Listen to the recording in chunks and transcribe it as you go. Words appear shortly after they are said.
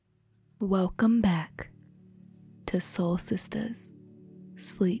Welcome back to Soul Sisters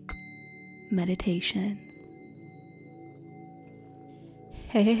Sleep Meditations.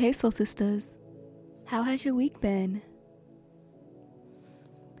 Hey, Soul Sisters. How has your week been?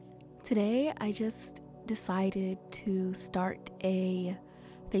 Today, I just decided to start a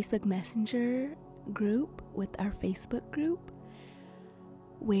Facebook Messenger group with our Facebook group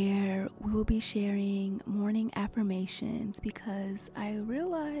where we will be sharing morning affirmations because I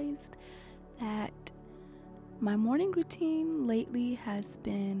realized that my morning routine lately has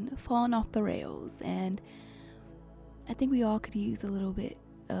been falling off the rails, and I think we all could use a little bit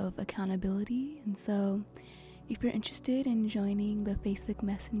of accountability. And so if you're interested in joining the Facebook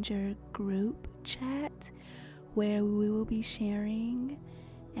Messenger group chat where we will be sharing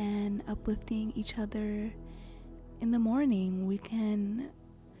and uplifting each other in the morning, we can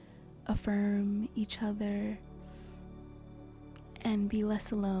affirm each other and be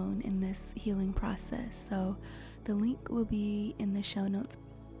less alone in this healing process. So the link will be in the show notes,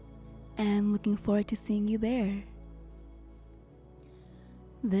 and looking forward to seeing you there.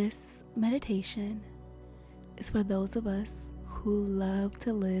 This meditation is for those of us who love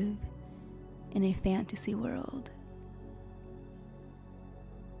to live in a fantasy world.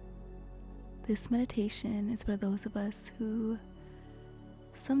 This meditation is for those of us who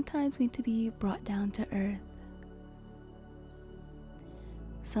sometimes need to be brought down to earth.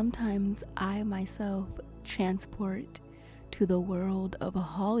 Sometimes I myself transport to the world of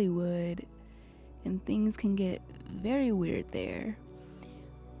Hollywood, and things can get very weird there,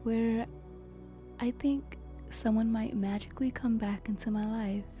 where I think someone might magically come back into my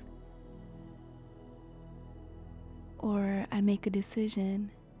life, or I make a decision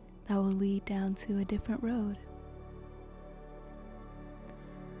that will lead down to a different road.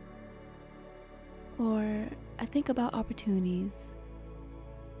 Or I think about opportunities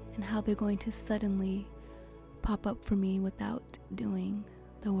and how they're going to suddenly pop up for me without doing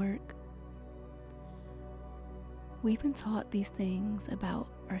the work. We've been taught these things about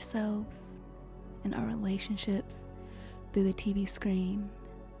ourselves and our relationships through the TV screen,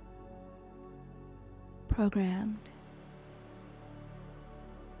 programmed.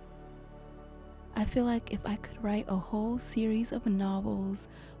 I feel like if I could write a whole series of novels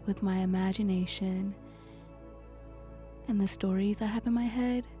with my imagination and the stories I have in my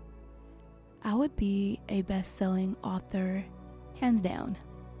head, I would be a best-selling author, hands down.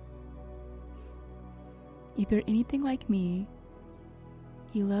 If you're anything like me,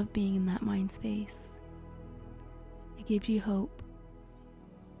 you love being in that mind space. It gives you hope.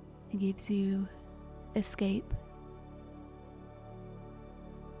 It gives you escape.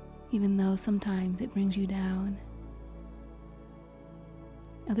 Even though sometimes it brings you down.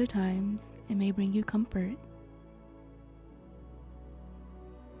 Other times, it may bring you comfort.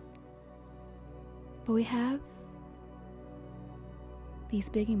 But we have these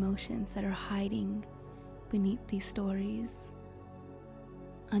big emotions that are hiding beneath these stories,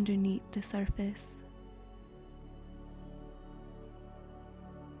 underneath the surface.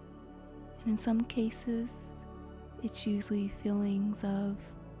 And in some cases, it's usually feelings of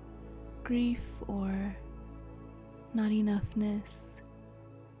grief or not enoughness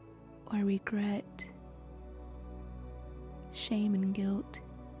or regret, shame and guilt,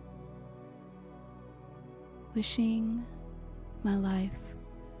 wishing my life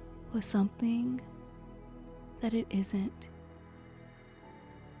was something that it isn't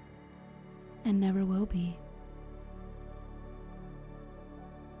and never will be.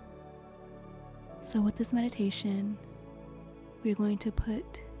 So with this meditation, we're going to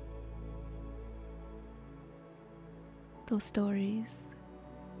put those stories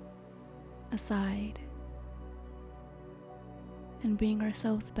aside and bring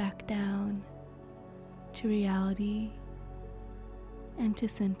ourselves back down to reality and to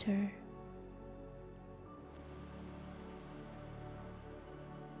center.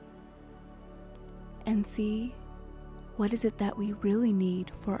 And see what is it that we really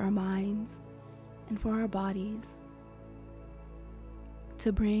need for our minds and for our bodies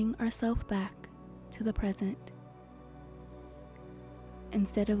to bring ourselves back to the present,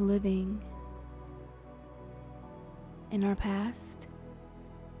 instead of living in our past,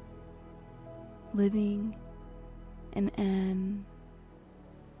 living in an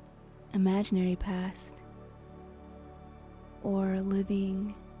imaginary past, or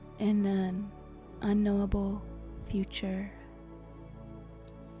living in an unknowable future.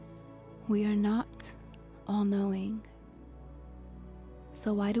 We are not all-knowing,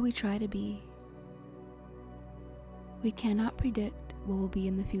 so why do we try to be? We cannot predict what will be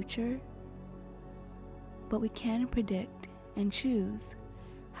in the future, but we can predict and choose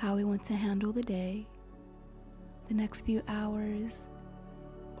how we want to handle the day, the next few hours,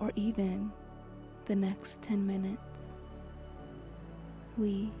 or even the next 10 minutes.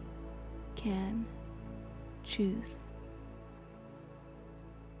 We can choose.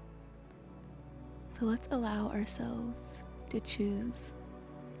 So let's allow ourselves to choose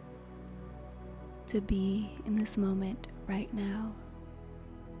to be in this moment right now.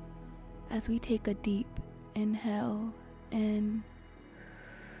 As we take a deep inhale in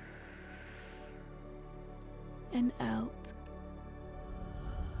and out.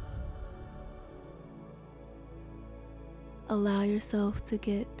 Allow yourself to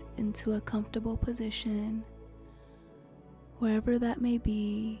get into a comfortable position, wherever that may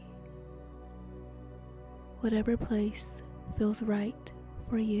be, whatever place feels right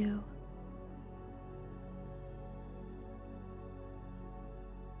for you.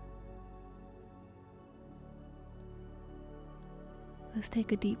 Let's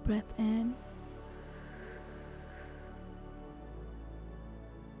take a deep breath in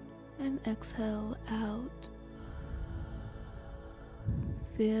and exhale out.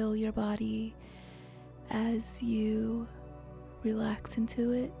 Feel your body as you relax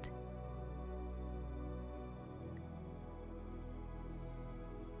into it.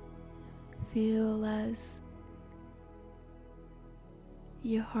 Feel as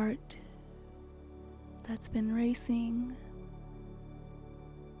your heart that's been racing,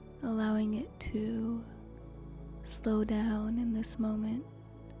 allowing it to slow down in this moment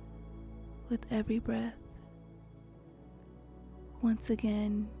with every breath. Once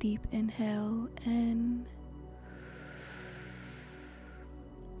again, deep inhale in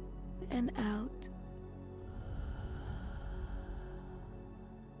and out.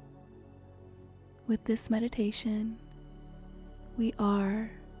 With this meditation, we are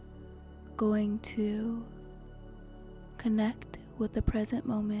going to connect with the present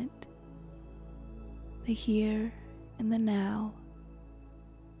moment, the here and the now,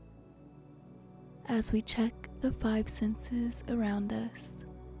 as we check the 5 senses around us,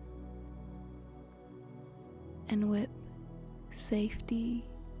 and with safety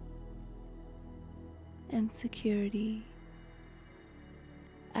and security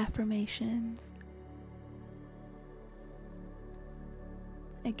affirmations.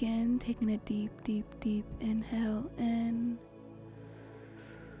 Again, taking a deep, deep, deep inhale in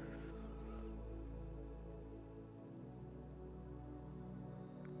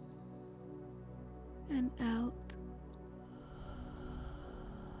and out.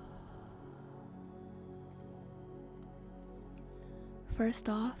 First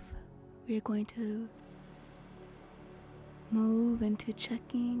off, we're going to move into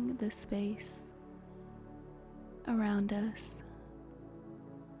checking the space around us.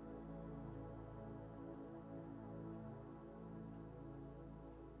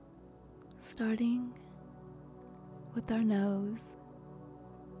 Starting with our nose.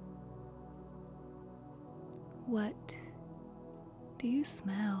 What do you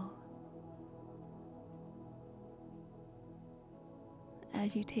smell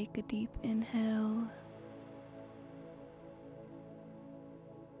as you take a deep inhale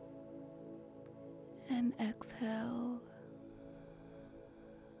and exhale,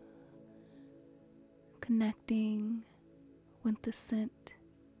 connecting with the scent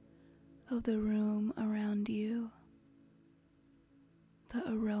of the room around you, the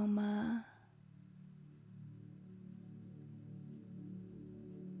aroma,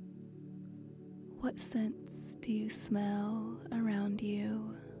 what scents do you smell around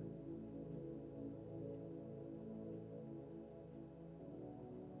you?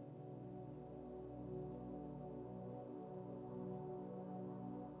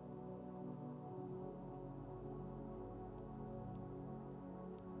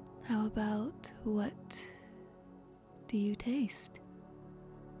 How about what do you taste?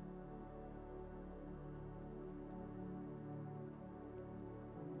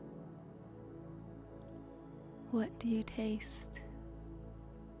 What do you taste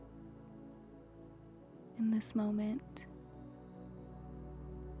in this moment?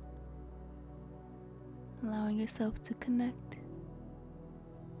 Allowing yourself to connect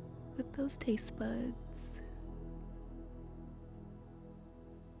with those taste buds.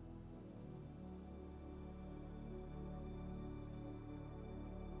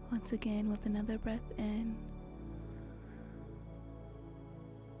 Once again, with another breath in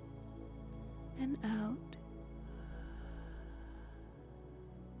and out.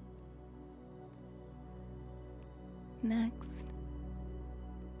 Next,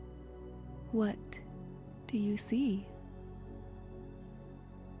 what do you see?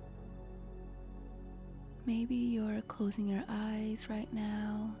 Maybe you're closing your eyes right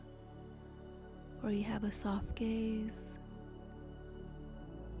now, or you have a soft gaze.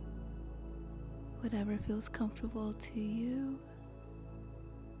 Whatever feels comfortable to you,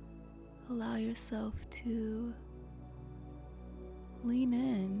 allow yourself to lean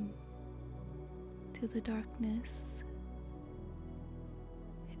in to the darkness.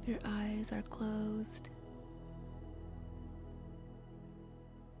 If your eyes are closed,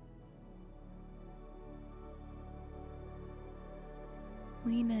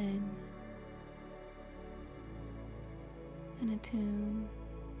 lean in and attune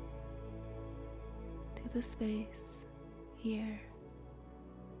to the space here.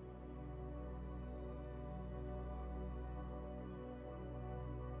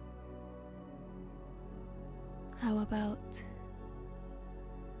 How about,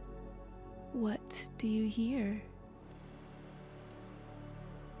 what do you hear?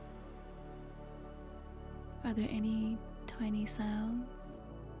 Are there any tiny sounds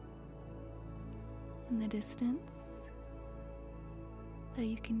in the distance that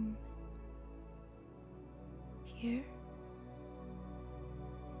you can hear?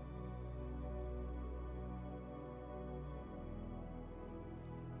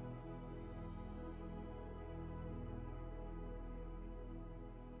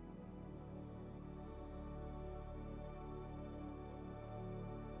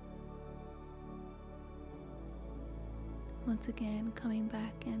 Once again, coming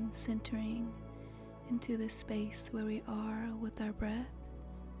back and centering into the space where we are with our breath.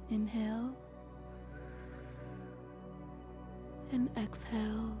 Inhale and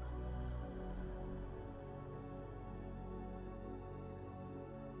exhale.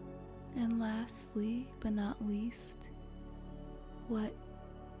 And lastly, but not least, what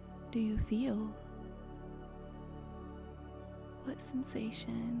do you feel? What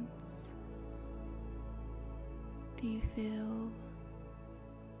sensations do you feel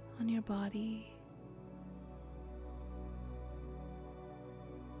on your body?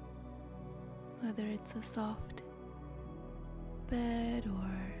 Whether it's a soft bed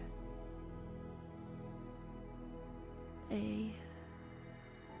or a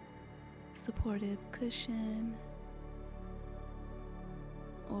supportive cushion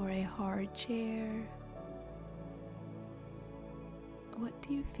or a hard chair. What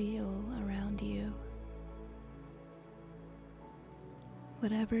do you feel around you?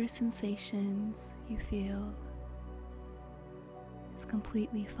 Whatever sensations you feel is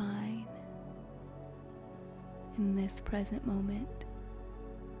completely fine in this present moment.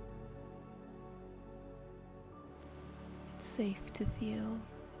 It's safe to feel.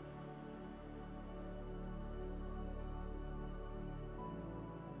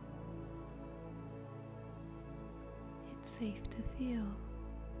 It's safe to feel.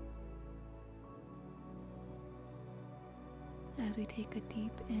 As we take a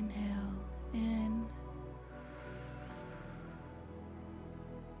deep inhale in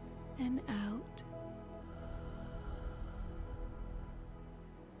and out.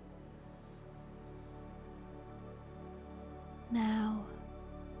 Now,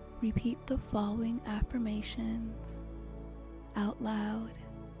 repeat the following affirmations out loud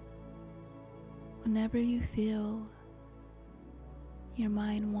whenever you feel your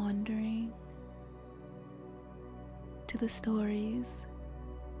mind wandering to the stories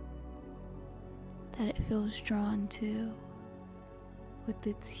that it feels drawn to with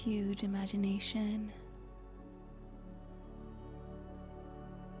its huge imagination.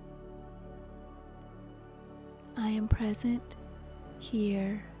 I am present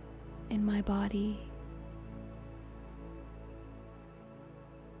here in my body.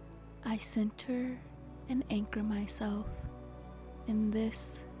 I center and anchor myself in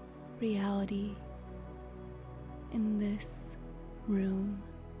this reality, in this room,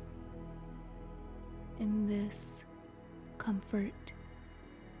 in this comfort.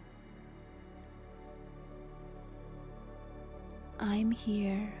 I'm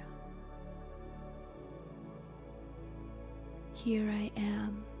here. Here I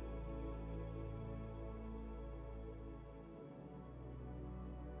am.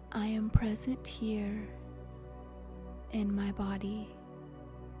 I am present here in my body.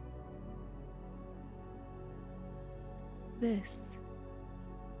 This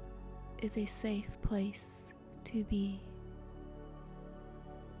is a safe place to be.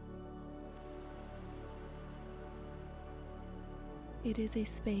 It is a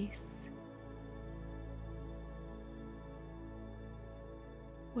space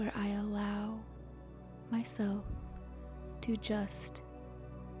where I allow myself to just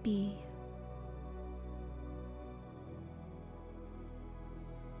be.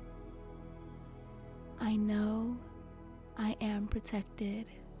 I know I am protected.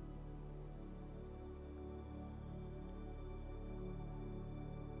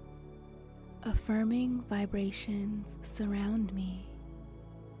 Affirming vibrations surround me.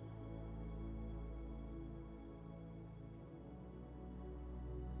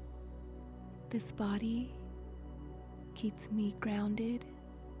 This body keeps me grounded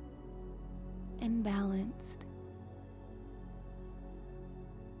and balanced.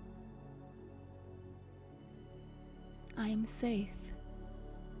 I am safe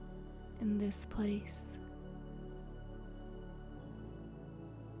in this place.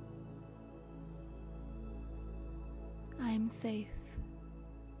 I am safe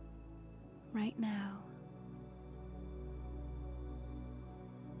right now.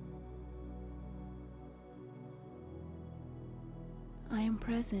 I am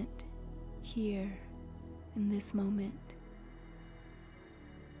present here in this moment.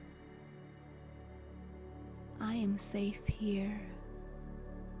 I am safe here.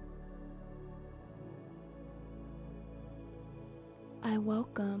 I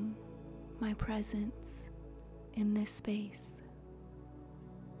welcome my presence in this space.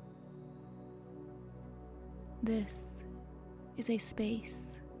 This is a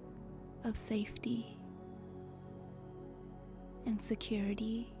space of safety and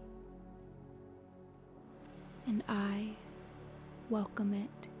security, and I welcome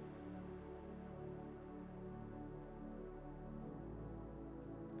it.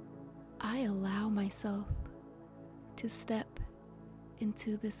 I allow myself to step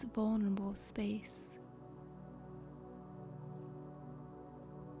into this vulnerable space.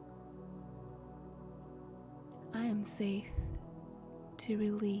 I am safe to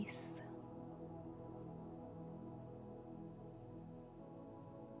release.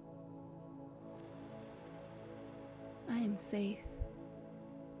 I am safe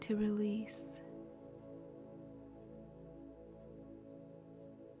to release.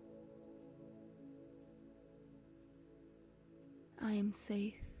 I am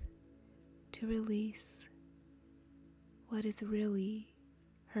safe to release what is really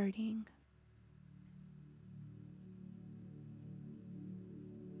hurting.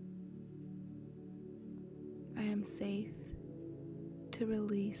 I am safe to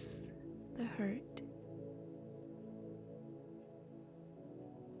release the hurt.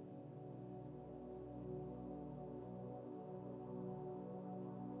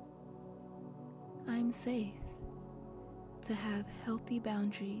 I am safe to have healthy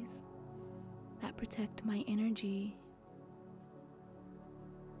boundaries that protect my energy.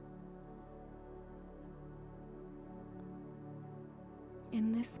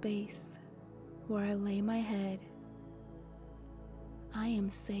 In this space where I lay my head, I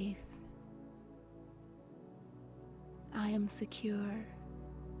am safe. I am secure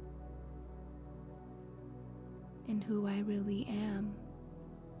in who I really am.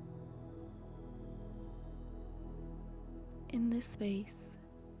 In this space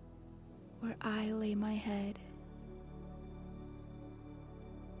where I lay my head,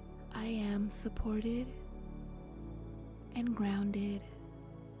 I am supported and grounded.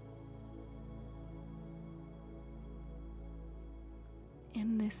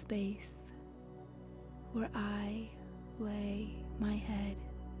 In this space where I lay my head,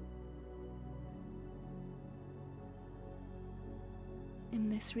 in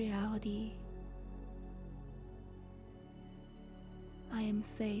this reality, I am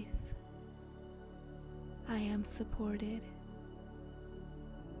safe. I am supported.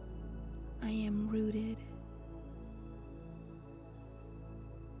 I am rooted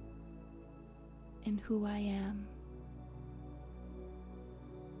in who I am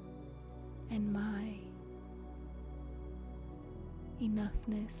and my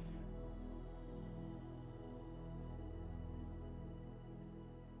enoughness.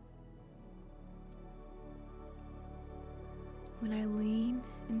 When I lean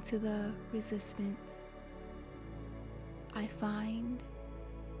into the resistance, I find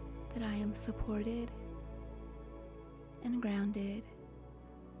that I am supported and grounded.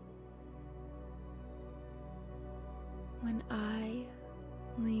 When I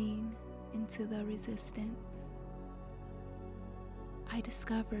lean into the resistance, I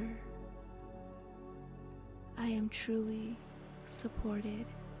discover I am truly supported,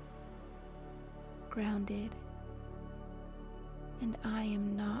 grounded, and I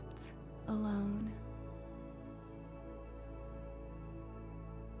am not alone.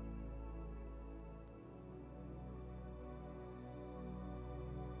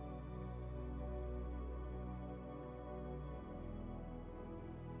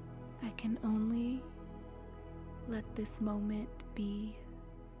 I can only let this moment be.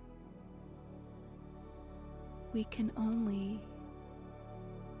 We can only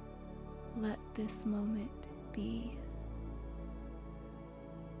let this moment be.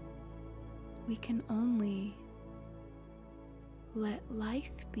 We can only let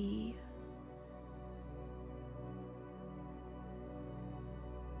life be.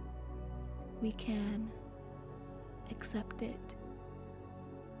 We can accept it.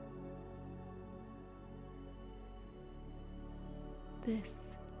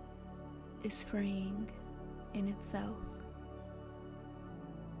 This is freeing in itself.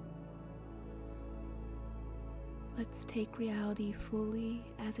 Let's take reality fully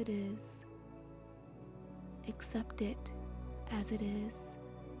as it is. Accept it as it is.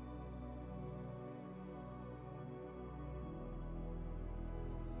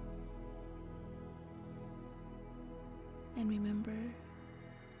 And remember,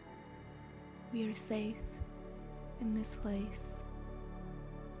 we are safe in this place.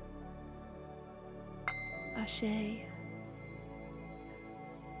 Ashe.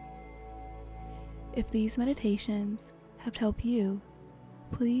 If these meditations have helped you,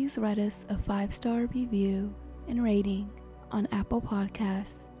 please write us a 5-star review and rating on Apple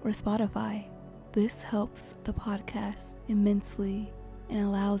Podcasts or Spotify. This helps the podcast immensely and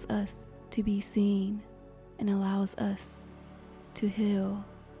allows us to be seen and allows us to heal.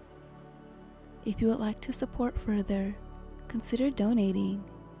 If you would like to support further, consider donating.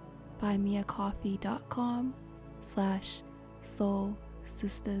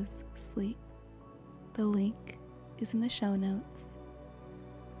 buymeacoffee.com/soulsistersleep. The link is in the show notes.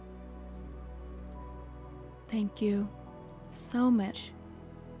 Thank you so much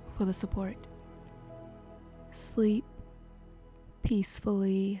for the support. Sleep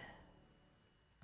peacefully.